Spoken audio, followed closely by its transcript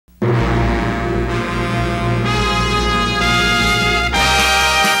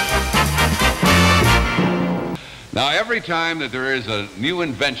every time that there is a new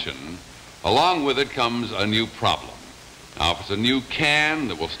invention, along with it comes a new problem. Now, if it's a new can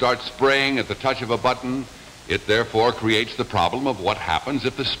that will start spraying at the touch of a button, it therefore creates the problem of what happens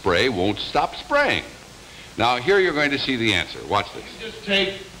if the spray won't stop spraying. Now, here you're going to see the answer. Watch this. Just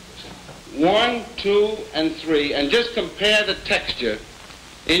take 1, 2, and 3 and just compare the texture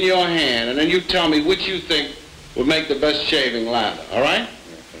in your hand, and then you tell me which you think would make the best shaving lather, all right?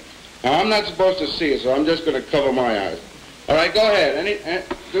 Now, I'm not supposed to see it, so I'm just going to cover my eyes. All right, go ahead.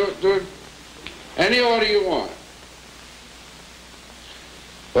 Do it any order you want.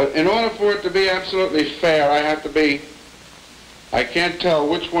 But in order for it to be absolutely fair, I can't tell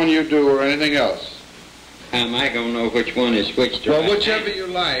which one you do or anything else. How am I going to know which one is which? Well, whichever you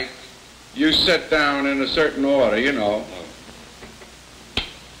like, you sit down in a certain order, you know.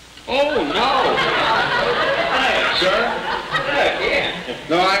 Oh, no! Sir? Yeah.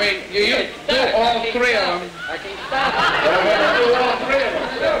 No, I mean, you do all 3 of them. I can stop But I'm going to do all 3 of them,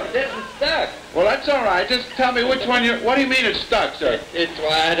 sir. it. It isn't stuck. Well, that's all right. Just tell me which one what do you mean it's stuck, sir? It's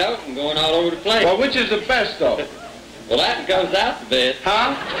wide open, going all over the place. Well, which is the best, though? Well, that goes out the bed.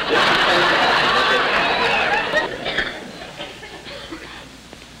 Huh?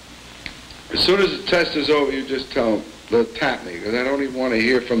 As soon as the test is over, you just tell them, tap me, because I don't even want to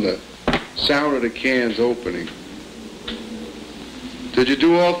hear from the sound of the cans opening. Did you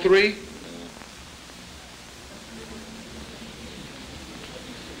do all 3?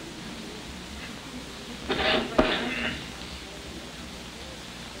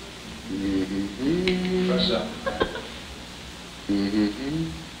 Mm-hmm. Press up. Mm-hmm.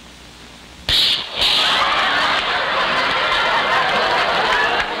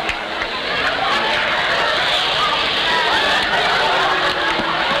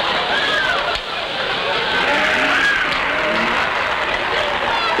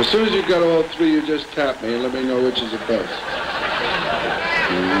 As soon as you got all 3, you just tap me and let me know which is the best.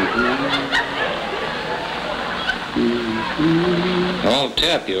 I'll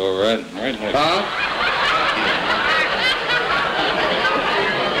tap you all right. Right here. Huh?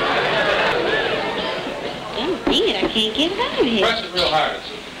 Oh, dang it, I can't get it out of here. Press it real hard. It's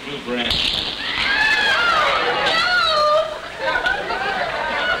a new brand.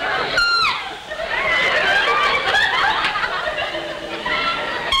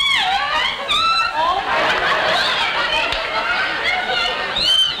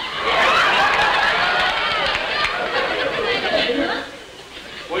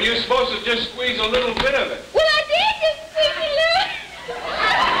 Well, you're supposed to just squeeze a little bit of it. Well, I did just squeeze a little.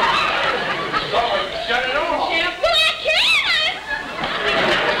 So, shut it off. Well, I can't.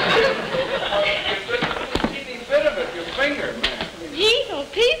 Just a little teeny bit of it, your finger, man. Jesus,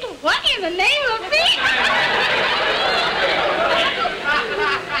 people, what in the name of peace?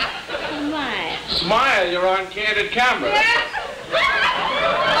 My. Smile, you're on Candid Camera.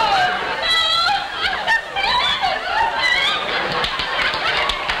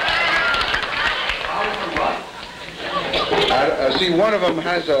 See, one of them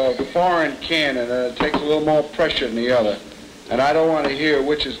has a foreign can, and it takes a little more pressure than the other. And I don't want to hear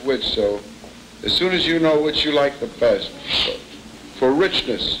which is which, so as soon as you know which you like the best, for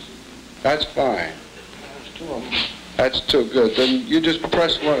richness, that's fine. That's too good. Then you just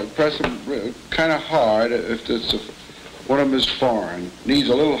press them kind of hard if it's one of them is foreign. Needs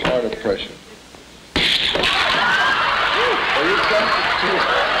a little harder pressure.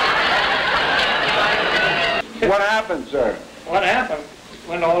 What happened, sir? What happened?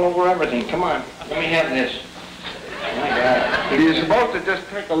 Went all over everything. Come on, let me have this. My God. You're supposed to just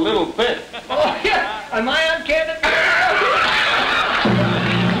take a little bit. Oh, yeah. Am I on Candid?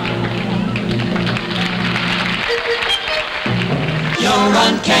 You're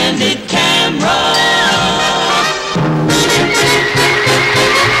on Candid Camera.